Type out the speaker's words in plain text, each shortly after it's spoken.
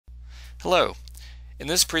Hello. In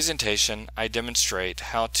this presentation, I demonstrate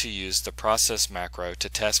how to use the process macro to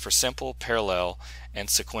test for simple, parallel, and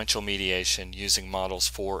sequential mediation using models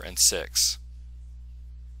 4 and 6.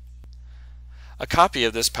 A copy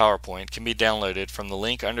of this PowerPoint can be downloaded from the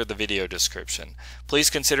link under the video description.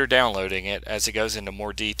 Please consider downloading it as it goes into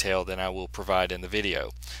more detail than I will provide in the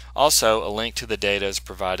video. Also, a link to the data is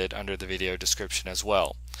provided under the video description as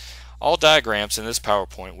well. All diagrams in this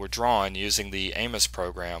PowerPoint were drawn using the Amos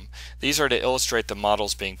program. These are to illustrate the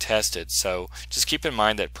models being tested, so just keep in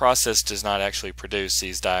mind that Process does not actually produce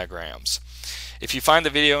these diagrams. If you find the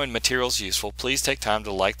video and materials useful, please take time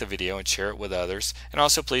to like the video and share it with others, and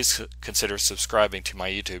also please consider subscribing to my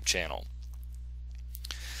YouTube channel.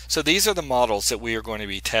 So these are the models that we are going to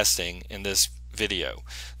be testing in this video.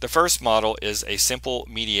 The first model is a simple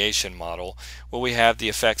mediation model where we have the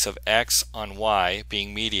effects of X on Y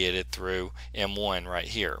being mediated through M1 right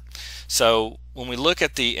here. So when we look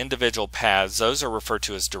at the individual paths, those are referred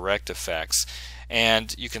to as direct effects,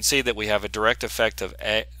 and you can see that we have a direct effect of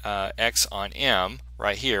X on M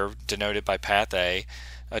right here denoted by path A,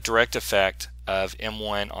 a direct effect of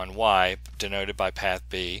M1 on Y denoted by path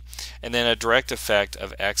B, and then a direct effect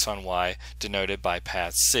of X on Y denoted by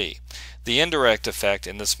path C. The indirect effect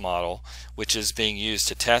in this model, which is being used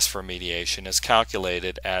to test for mediation, is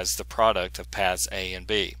calculated as the product of paths A and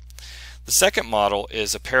B. The second model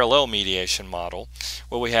is a parallel mediation model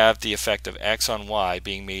where we have the effect of X on Y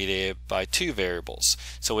being mediated by two variables.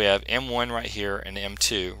 So we have M1 right here and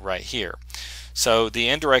M2 right here. So the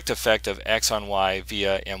indirect effect of X on Y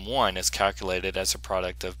via M1 is calculated as a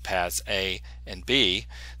product of paths A and B.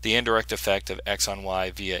 The indirect effect of X on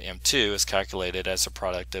Y via M2 is calculated as a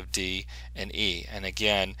product of D and E. And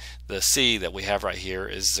again, the C that we have right here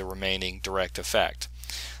is the remaining direct effect.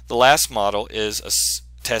 The last model is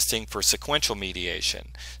testing for sequential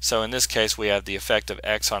mediation. So in this case we have the effect of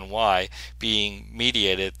X on Y being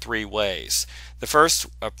mediated three ways. The first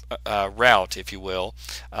route, if you will,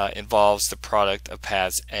 involves the product of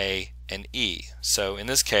paths A and E. So in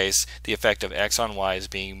this case the effect of X on Y is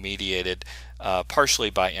being mediated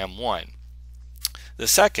partially by M1. The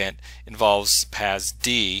second involves paths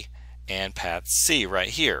D and path C right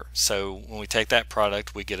here. So when we take that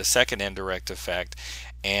product we get a second indirect effect,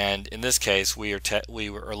 and in this case we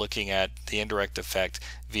are looking at the indirect effect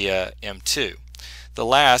via M2. The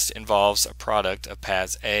last involves a product of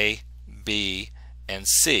paths A, B, and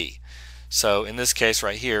C. So in this case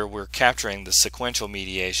right here we're capturing the sequential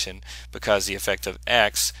mediation because the effect of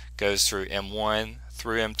X goes through M1,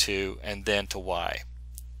 through M2, and then to Y.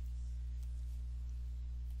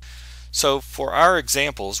 So for our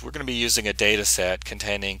examples, we're going to be using a data set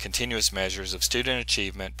containing continuous measures of student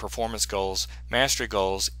achievement, performance goals, mastery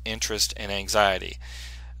goals, interest, and anxiety.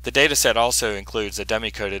 The data set also includes a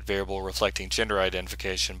dummy-coded variable reflecting gender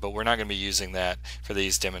identification, but we're not going to be using that for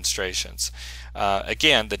these demonstrations.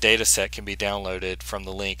 Again, the data set can be downloaded from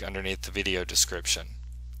the link underneath the video description.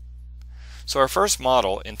 So our first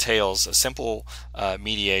model entails a simple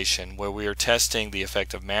mediation where we are testing the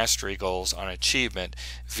effect of mastery goals on achievement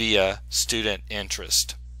via student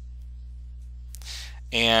interest.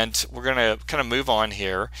 And we're going to kind of move on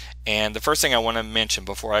here, and the first thing I want to mention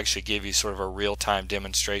before I actually give you sort of a real-time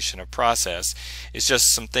demonstration of process is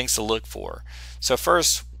just some things to look for. So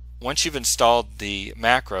first, once you've installed the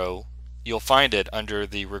macro, you'll find it under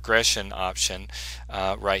the regression option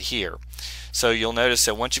right here. So you'll notice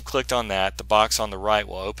that once you've clicked on that, the box on the right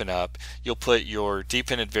will open up. You'll put your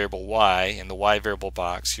dependent variable y in the y variable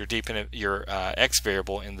box, your x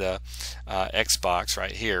variable in the x box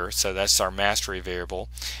right here. So that's our mastery variable.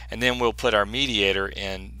 And then we'll put our mediator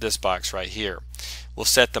in this box right here. We'll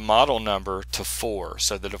set the model number to 4.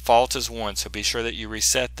 So the default is 1, so be sure that you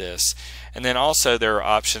reset this. And then also there are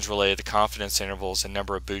options related to confidence intervals and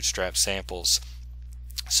number of bootstrap samples.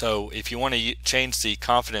 So if you want to change the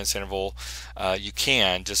confidence interval, you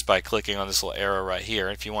can just by clicking on this little arrow right here.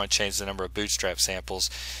 If you want to change the number of bootstrap samples,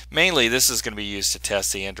 mainly this is going to be used to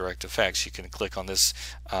test the indirect effects. You can click on this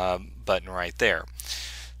button right there.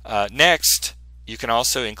 Next, you can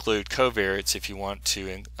also include covariates if you want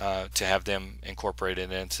to have them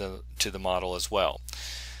incorporated into the model as well.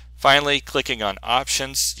 Finally, clicking on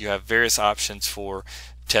options, you have various options for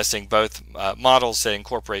testing both models that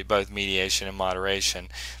incorporate both mediation and moderation.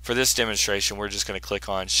 For this demonstration we're just going to click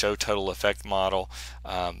on show total effect model,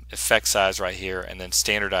 effect size right here, and then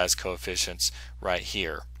standardized coefficients right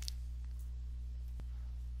here.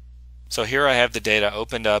 So here I have the data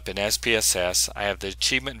opened up in SPSS. I have the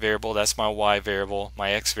achievement variable, that's my y variable,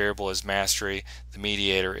 my x variable is mastery, the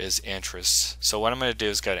mediator is interest. So what I'm going to do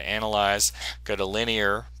is go to analyze, go to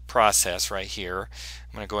linear, process right here.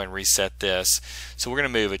 I'm going to go ahead and reset this. So we're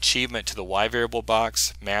going to move achievement to the Y variable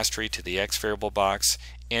box, mastery to the X variable box,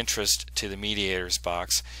 interest to the mediators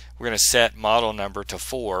box. We're going to set model number to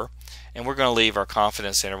 4, and we're going to leave our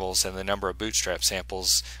confidence intervals and the number of bootstrap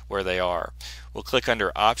samples where they are. We'll click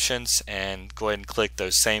under options and go ahead and click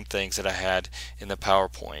those same things that I had in the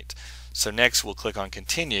PowerPoint. So next we'll click on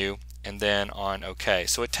continue and then on OK.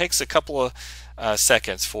 So it takes a couple of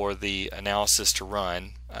seconds for the analysis to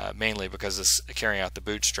run, mainly because it's carrying out the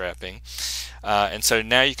bootstrapping. And so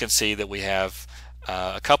now you can see that we have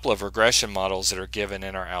a couple of regression models that are given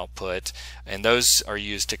in our output, and those are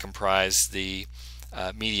used to comprise the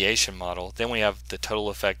mediation model. Then we have the total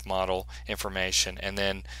effect model information, and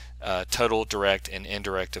then total direct and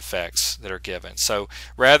indirect effects that are given. So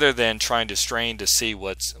rather than trying to strain to see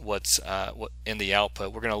what's in the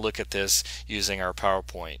output, we're going to look at this using our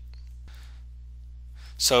PowerPoint.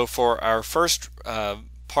 So for our first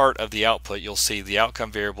part of the output, you'll see the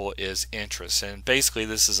outcome variable is interest, and basically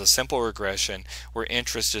this is a simple regression where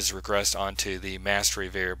interest is regressed onto the mastery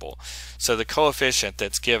variable. So the coefficient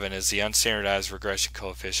that's given is the unstandardized regression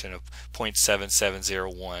coefficient of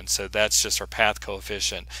 0.7701. so that's just our path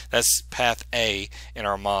coefficient. That's path A in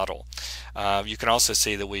our model. You can also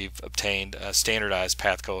see that we've obtained a standardized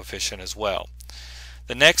path coefficient as well.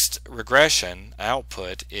 The next regression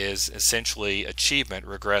output is essentially achievement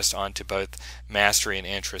regressed onto both mastery and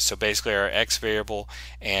interest. So basically our X variable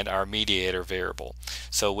and our mediator variable.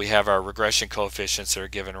 So we have our regression coefficients that are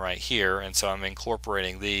given right here, and so I'm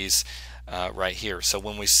incorporating these right here. So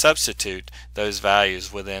when we substitute those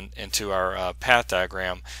values into our path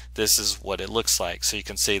diagram, this is what it looks like. So you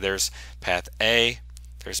can see there's path A,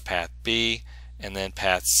 there's path B, and then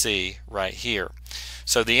path C right here.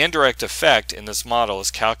 So the indirect effect in this model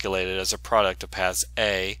is calculated as a product of paths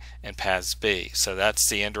A and paths B. So that's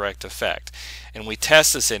the indirect effect. And we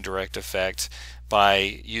test this indirect effect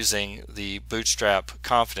by using the bootstrap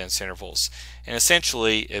confidence intervals. And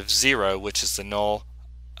essentially, if 0, which is the null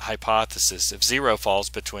hypothesis, if 0 falls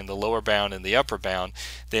between the lower bound and the upper bound,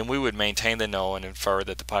 then we would maintain the null and infer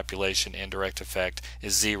that the population indirect effect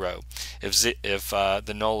is 0. If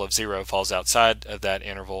the null of 0 falls outside of that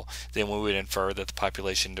interval, then we would infer that the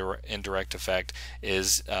population indirect effect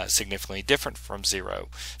is significantly different from 0.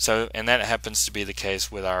 So, and that happens to be the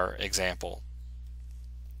case with our example.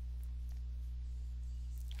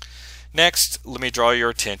 Next, let me draw your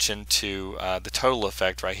attention to the total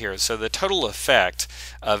effect right here. So the total effect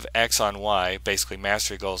of X on Y, basically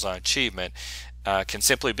mastery goals on achievement, can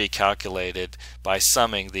simply be calculated by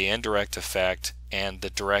summing the indirect effect and the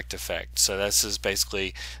direct effect. So this is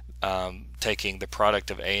basically taking the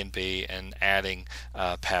product of A and B and adding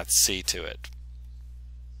path C to it.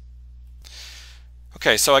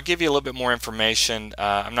 Okay, so I'll give you a little bit more information.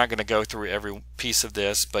 I'm not going to go through every piece of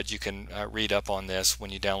this, but you can read up on this when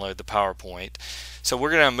you download the PowerPoint. So we're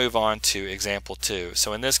going to move on to example 2.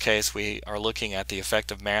 So in this case, we are looking at the effect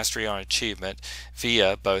of mastery on achievement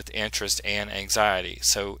via both interest and anxiety.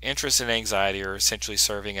 So interest and anxiety are essentially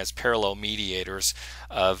serving as parallel mediators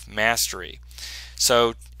of mastery.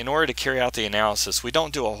 So in order to carry out the analysis, we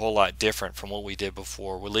don't do a whole lot different from what we did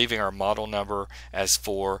before. We're leaving our model number as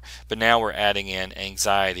 4, but now we're adding in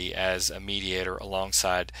anxiety as a mediator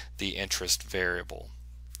alongside the interest variable.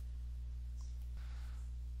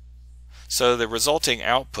 So the resulting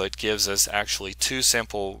output gives us actually 2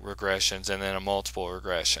 simple regressions and then a multiple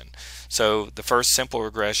regression. So the first simple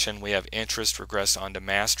regression, we have interest regressed onto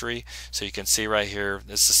mastery. So you can see right here,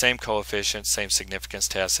 it's the same coefficient, same significance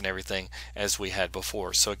test and everything as we had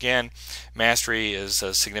before. So again, mastery is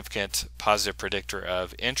a significant positive predictor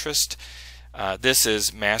of interest. This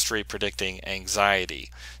is mastery predicting anxiety.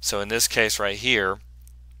 So in this case right here,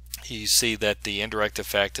 you see that the indirect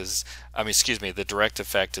effect is, the direct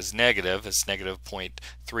effect is negative. It's negative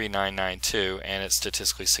 0.3992, and it's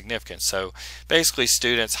statistically significant. So basically,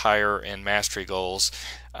 students higher in mastery goals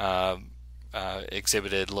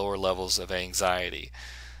exhibited lower levels of anxiety.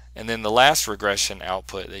 And then the last regression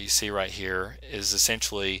output that you see right here is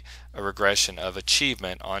essentially a regression of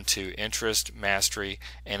achievement onto interest, mastery,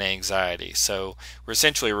 and anxiety. So we're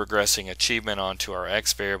essentially regressing achievement onto our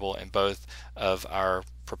X variable and both of our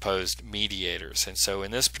proposed mediators. And so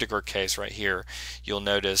in this particular case right here, you'll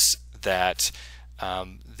notice that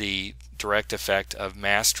the direct effect of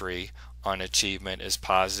mastery on achievement is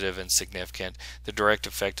positive and significant. The direct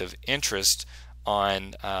effect of interest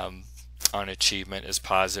on achievement is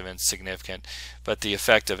positive and significant, but the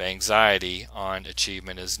effect of anxiety on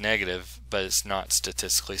achievement is negative, but it's not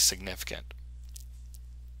statistically significant.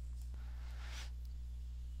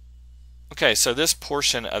 Okay, so this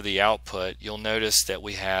portion of the output, you'll notice that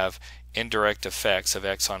we have indirect effects of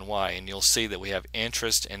x on y, and you'll see that we have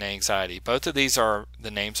interest and anxiety. Both of these are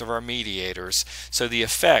the names of our mediators. So the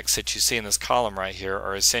effects that you see in this column right here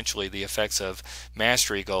are essentially the effects of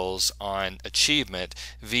mastery goals on achievement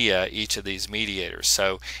via each of these mediators.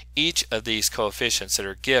 So each of these coefficients that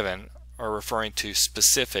are given are referring to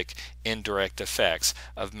specific indirect effects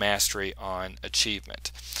of mastery on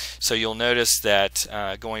achievement. So you'll notice that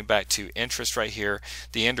going back to interest right here,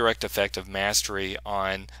 the indirect effect of mastery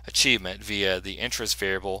on achievement via the interest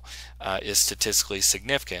variable is statistically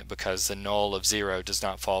significant because the null of 0 does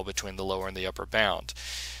not fall between the lower and the upper bound.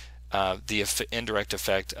 The indirect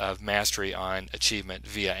effect of mastery on achievement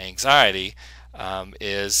via anxiety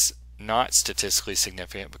is not statistically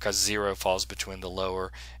significant because 0 falls between the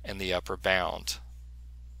lower and the upper bound.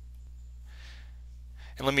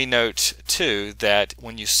 And let me note too that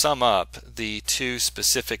when you sum up the two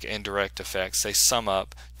specific indirect effects, they sum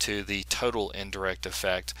up to the total indirect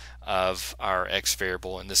effect of our x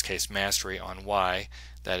variable, in this case mastery on y,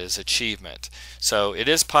 that is achievement. So it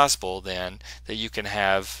is possible then that you can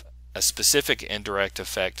have a specific indirect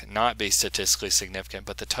effect not be statistically significant,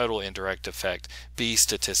 but the total indirect effect be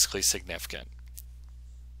statistically significant.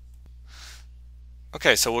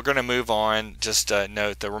 Okay, so we're going to move on. Just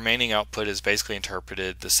note the remaining output is basically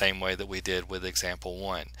interpreted the same way that we did with example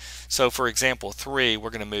 1. So for example 3, we're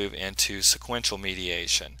going to move into sequential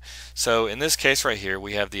mediation. So in this case right here,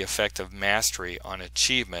 we have the effect of mastery on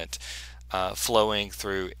achievement flowing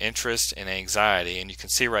through interest and anxiety, and you can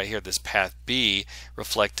see right here this path B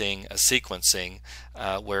reflecting a sequencing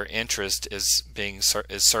where interest is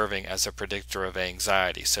serving as a predictor of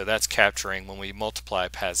anxiety. So that's capturing, when we multiply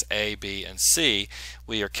paths A, B, and C,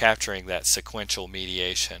 we are capturing that sequential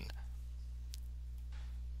mediation.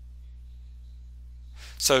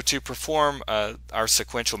 So to perform our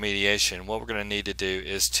sequential mediation, what we're going to need to do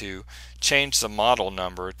is to change the model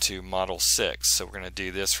number to model 6. So we're going to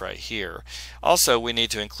do this right here. Also, we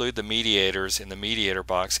need to include the mediators in the mediator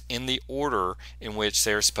box in the order in which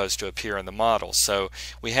they're supposed to appear in the model. So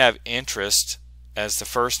we have interest as the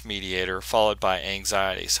first mediator, followed by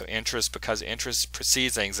anxiety. So interest, because interest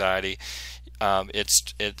precedes anxiety, it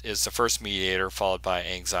is the first mediator followed by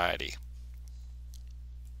anxiety.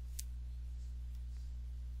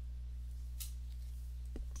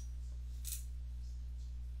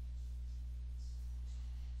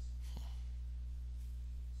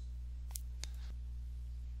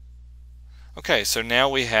 Okay, so now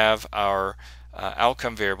we have our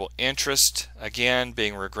outcome variable interest, again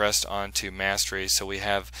being regressed onto mastery. So we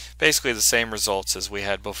have basically the same results as we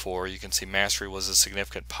had before. You can see mastery was a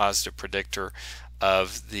significant positive predictor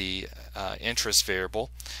of the interest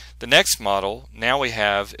variable. The next model, now we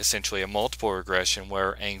have essentially a multiple regression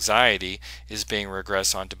where anxiety is being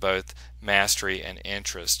regressed onto both mastery and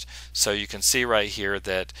interest. So you can see right here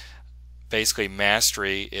that basically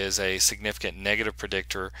mastery is a significant negative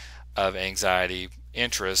predictor of anxiety.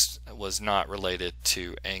 Interest was not related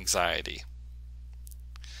to anxiety.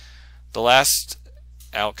 The last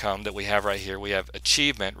outcome that we have right here, we have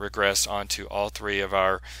achievement regressed onto all three of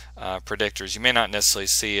our predictors. You may not necessarily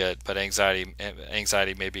see it, but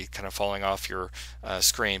anxiety may be kind of falling off your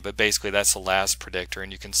screen, but basically that's the last predictor,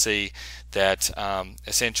 and you can see that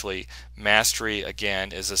essentially mastery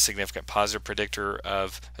again is a significant positive predictor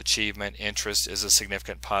of achievement, interest is a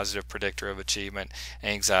significant positive predictor of achievement,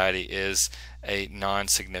 anxiety is a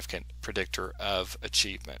non-significant predictor of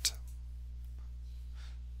achievement.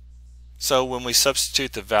 So when we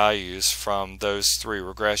substitute the values from those three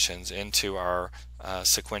regressions into our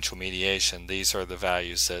sequential mediation, these are the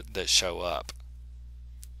values that show up.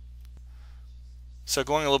 So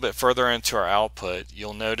going a little bit further into our output,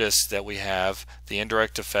 you'll notice that we have the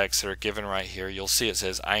indirect effects that are given right here. You'll see it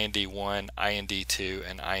says IND1, IND2,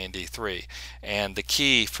 and IND3. And the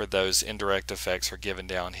key for those indirect effects are given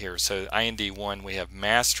down here. So IND1, we have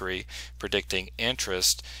mastery predicting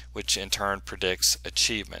interest, which in turn predicts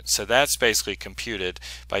achievement. So that's basically computed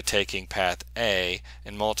by taking path A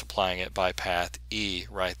and multiplying it by path E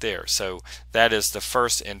right there. So that is the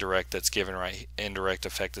first indirect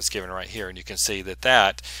effect that's given right here, and you can see that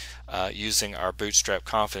using our bootstrap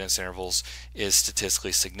confidence intervals is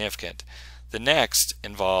statistically significant. The next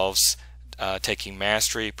involves taking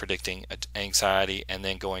mastery, predicting anxiety, and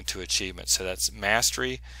then going to achievement. So that's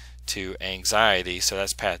mastery to anxiety, so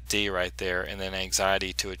that's path D right there, and then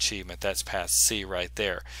anxiety to achievement, that's path C right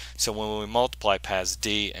there. So when we multiply paths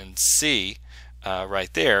D and C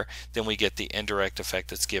right there, then we get the indirect effect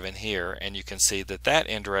that's given here, and you can see that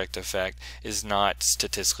indirect effect is not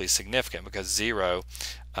statistically significant because 0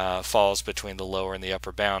 falls between the lower and the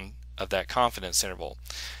upper bound of that confidence interval.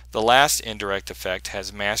 The last indirect effect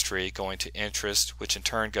has mastery going to interest, which in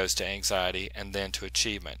turn goes to anxiety, and then to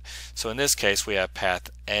achievement. So in this case we have path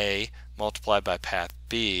A multiplied by path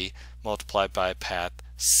B multiplied by path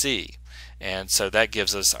C. And so that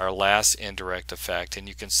gives us our last indirect effect, and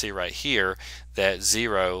you can see right here that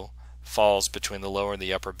 0 falls between the lower and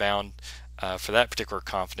the upper bound for that particular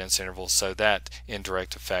confidence interval, so that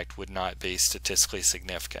indirect effect would not be statistically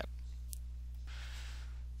significant.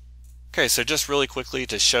 Okay, so just really quickly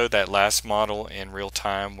to show that last model in real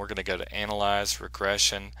time, we're going to go to Analyze,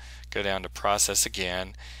 Regression, go down to Process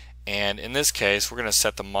again, and in this case we're going to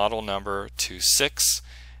set the model number to 6,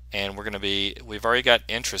 and we've already got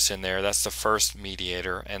interest in there, that's the first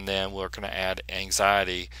mediator, and then we're going to add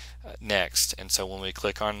anxiety next. And so when we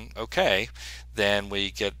click on OK, then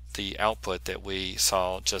we get the output that we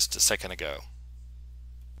saw just a second ago.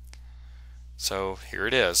 So here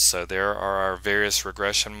it is. So there are our various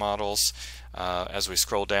regression models. As we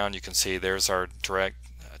scroll down, you can see there's our direct,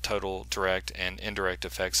 total, direct, and indirect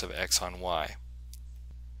effects of X on Y.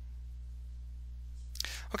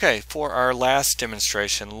 Okay, for our last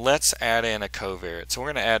demonstration, let's add in a covariate. So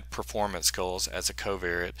we're going to add performance goals as a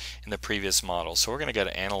covariate in the previous model. So we're going to go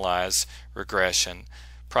to Analyze, Regression,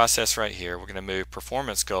 Process right here. We're going to move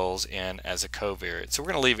performance goals in as a covariate. So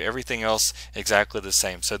we're going to leave everything else exactly the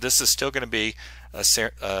same. So this is still going to be a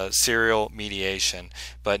serial mediation,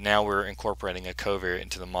 but now we're incorporating a covariate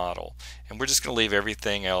into the model. And we're just going to leave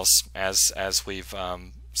everything else as we've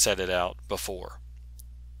set it out before.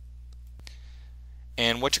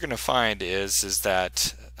 And what you're going to find is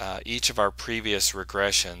that each of our previous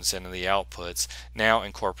regressions and the outputs now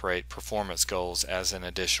incorporate performance goals as an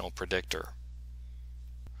additional predictor.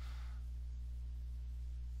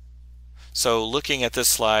 So looking at this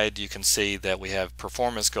slide, you can see that we have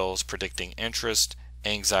performance goals predicting interest,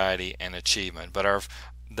 anxiety, and achievement. But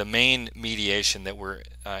the main mediation that we're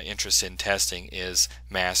interested in testing is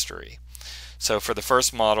mastery. So for the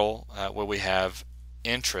first model, where we have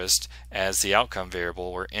interest as the outcome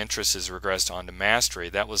variable, where interest is regressed onto mastery,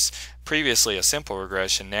 that was previously a simple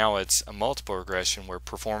regression. Now it's a multiple regression where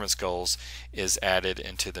performance goals is added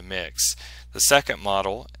into the mix. The second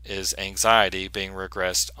model is anxiety being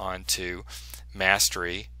regressed onto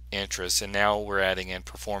mastery, interest, and now we're adding in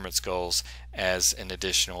performance goals as an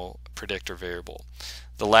additional predictor variable.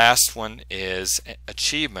 The last one is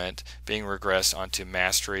achievement being regressed onto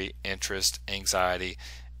mastery, interest, anxiety,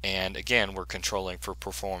 and again we're controlling for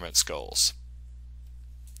performance goals.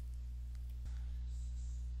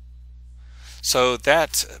 So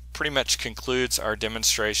that pretty much concludes our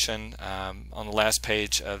demonstration. On the last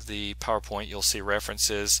page of the PowerPoint you'll see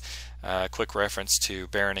references, quick reference to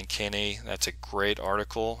Barron and Kinney. That's a great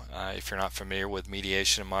article. If you're not familiar with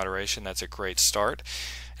mediation and moderation, that's a great start.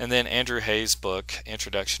 And then Andrew Hayes' book,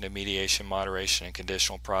 Introduction to Mediation, Moderation, and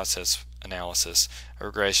Conditional Process Analysis, a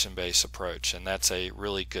regression-based approach. And that's a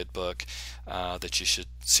really good book that you should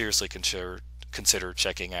seriously consider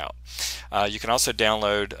checking out. You can also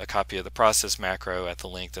download a copy of the process macro at the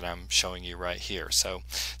link that I'm showing you right here. So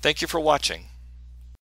thank you for watching.